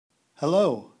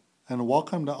Hello, and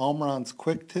welcome to Omron's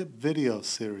Quick Tip video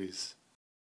series.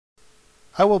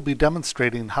 I will be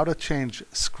demonstrating how to change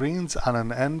screens on an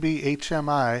NB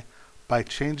HMI by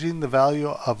changing the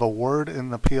value of a word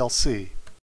in the PLC.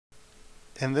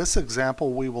 In this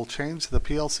example, we will change the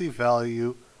PLC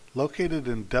value located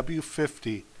in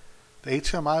W50. The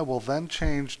HMI will then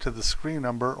change to the screen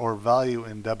number or value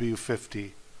in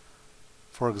W50.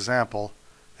 For example,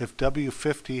 if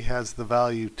W50 has the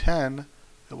value 10,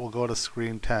 it will go to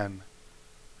screen 10.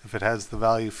 If it has the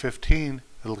value 15,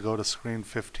 it'll go to screen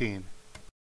 15.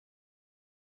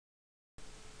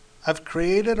 I've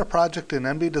created a project in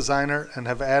NB Designer and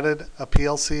have added a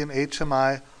PLC and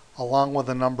HMI along with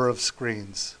a number of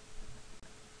screens.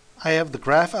 I have the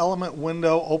graph element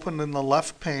window opened in the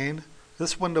left pane.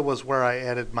 This window was where I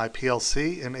added my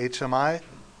PLC and HMI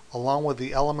along with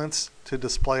the elements to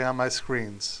display on my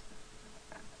screens.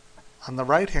 On the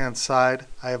right hand side,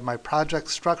 I have my project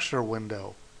structure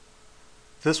window.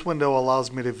 This window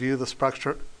allows me to view the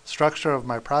structure of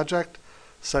my project,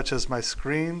 such as my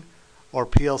screen or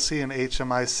PLC and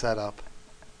HMI setup.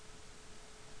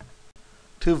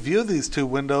 To view these two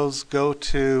windows, go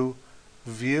to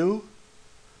View,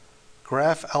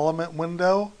 Graph Element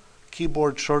Window,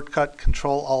 keyboard shortcut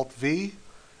Control-Alt-V,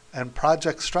 and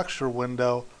Project Structure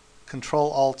window,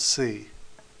 Control-Alt-C.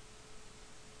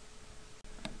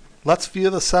 Let's view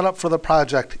the setup for the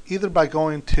project either by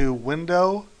going to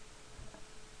Window,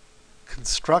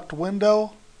 Construct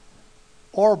Window,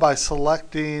 or by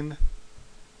selecting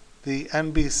the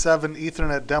NB7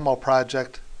 Ethernet demo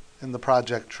project in the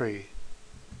project tree.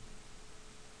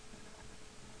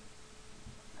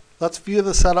 Let's view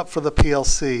the setup for the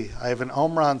PLC. I have an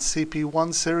Omron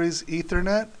CP1 series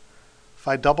Ethernet. If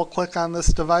I double click on this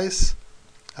device,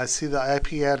 I see the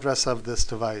IP address of this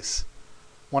device.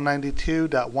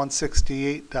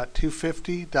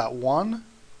 192.168.250.1. And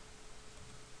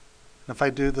if I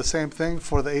do the same thing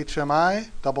for the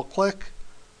HMI, double click,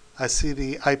 I see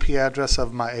the IP address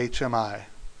of my HMI.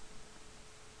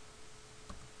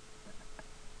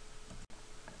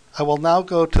 I will now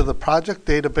go to the project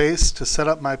database to set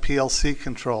up my PLC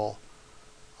control.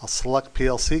 I'll select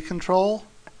PLC control.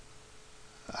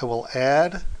 I will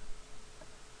add,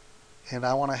 and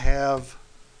I want to have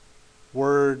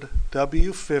word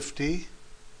W50,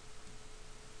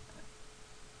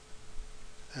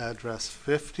 address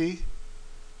 50,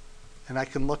 and I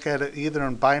can look at it either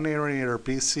in binary or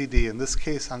BCD. In this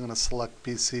case, I'm going to select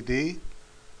BCD,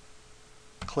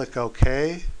 click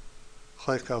OK,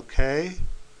 click OK,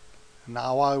 and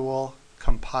now I will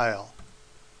compile.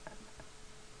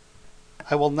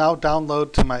 I will now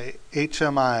download to my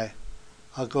HMI.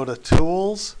 I'll go to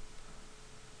Tools,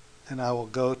 and I will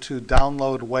go to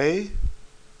Download Way,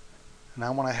 and I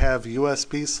want to have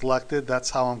USB selected.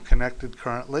 That's how I'm connected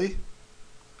currently.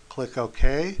 Click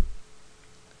OK,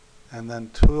 and then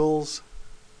Tools,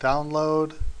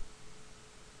 Download,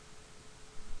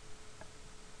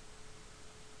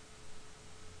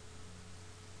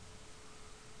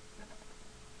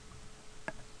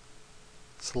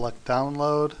 select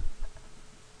Download.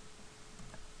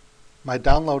 My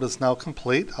download is now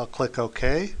complete. I'll click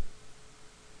OK.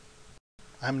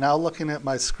 I'm now looking at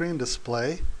my screen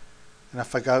display, and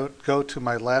if I go to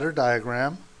my ladder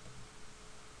diagram,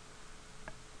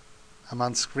 I'm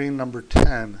on screen number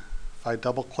 10. If I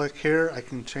double click here, I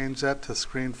can change that to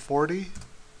screen 40,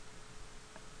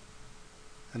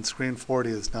 and screen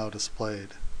 40 is now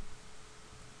displayed.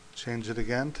 Change it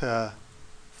again to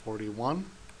 41.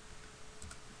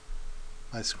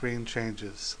 My screen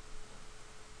changes.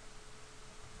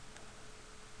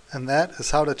 And that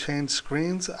is how to change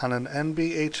screens on an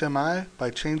NB HMI by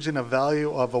changing a value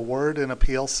of a word in a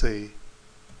PLC.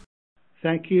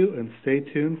 Thank you, and stay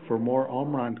tuned for more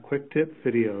Omron Quick Tip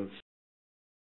videos.